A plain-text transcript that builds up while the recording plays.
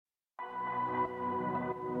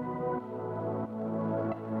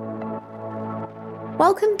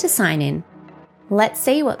Welcome to Sign In. Let's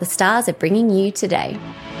see what the stars are bringing you today.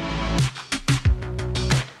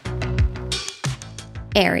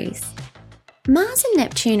 Aries. Mars and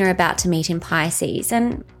Neptune are about to meet in Pisces,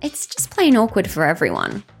 and it's just plain awkward for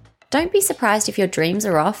everyone. Don't be surprised if your dreams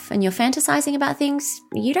are off and you're fantasizing about things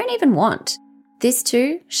you don't even want. This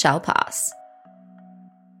too shall pass.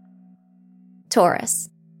 Taurus.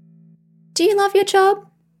 Do you love your job?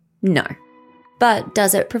 No. But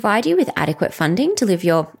does it provide you with adequate funding to live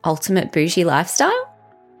your ultimate bougie lifestyle?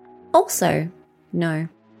 Also, no.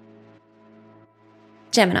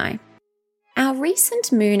 Gemini. Our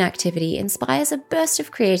recent moon activity inspires a burst of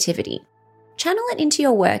creativity. Channel it into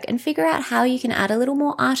your work and figure out how you can add a little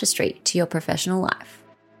more artistry to your professional life.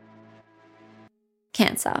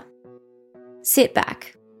 Cancer. Sit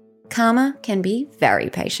back. Karma can be very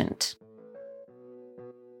patient.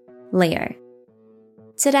 Leo.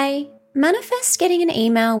 Today, manifest getting an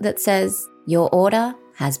email that says, your order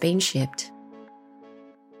has been shipped.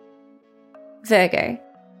 Virgo.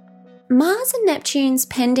 Mars and Neptune's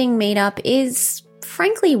pending meetup is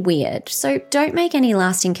frankly weird, so don't make any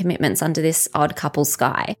lasting commitments under this odd couple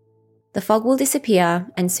sky. The fog will disappear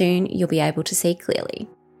and soon you'll be able to see clearly.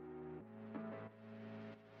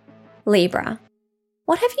 Libra.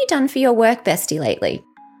 What have you done for your work bestie lately?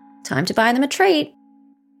 Time to buy them a treat.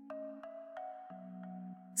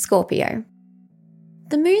 Scorpio.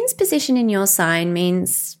 The moon's position in your sign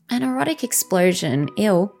means an erotic explosion,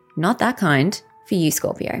 not that kind, for you,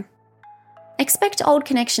 Scorpio. Expect old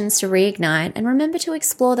connections to reignite and remember to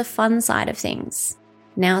explore the fun side of things.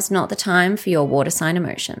 Now's not the time for your water sign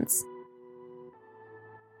emotions.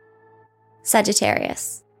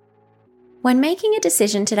 Sagittarius. When making a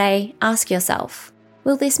decision today, ask yourself,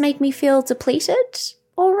 will this make me feel depleted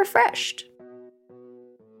or refreshed?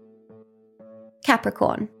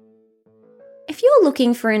 Capricorn. If you're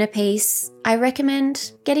looking for inner peace, I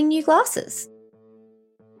recommend getting new glasses.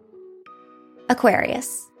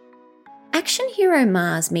 Aquarius. Action hero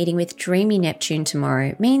Mars meeting with dreamy Neptune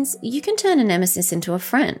tomorrow means you can turn a nemesis into a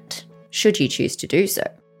friend, should you choose to do so.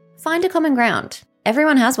 Find a common ground.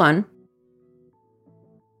 Everyone has one.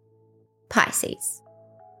 Pisces.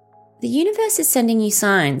 The universe is sending you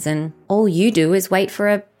signs and all you do is wait for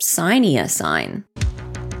a signier sign.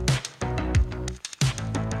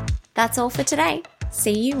 That's all for today.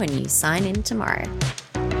 See you when you sign in tomorrow.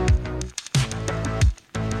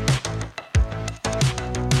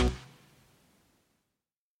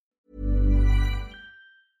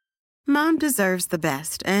 Mom deserves the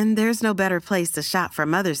best, and there's no better place to shop for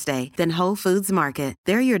Mother's Day than Whole Foods Market.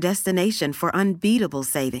 They're your destination for unbeatable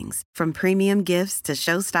savings, from premium gifts to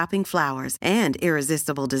show-stopping flowers and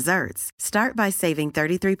irresistible desserts. Start by saving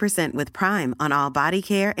 33% with Prime on all body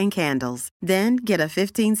care and candles. Then get a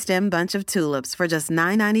 15-stem bunch of tulips for just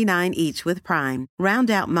 $9.99 each with Prime.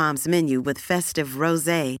 Round out Mom's menu with festive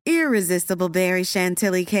rosé, irresistible berry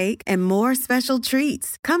chantilly cake, and more special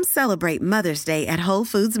treats. Come celebrate Mother's Day at Whole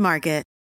Foods Market.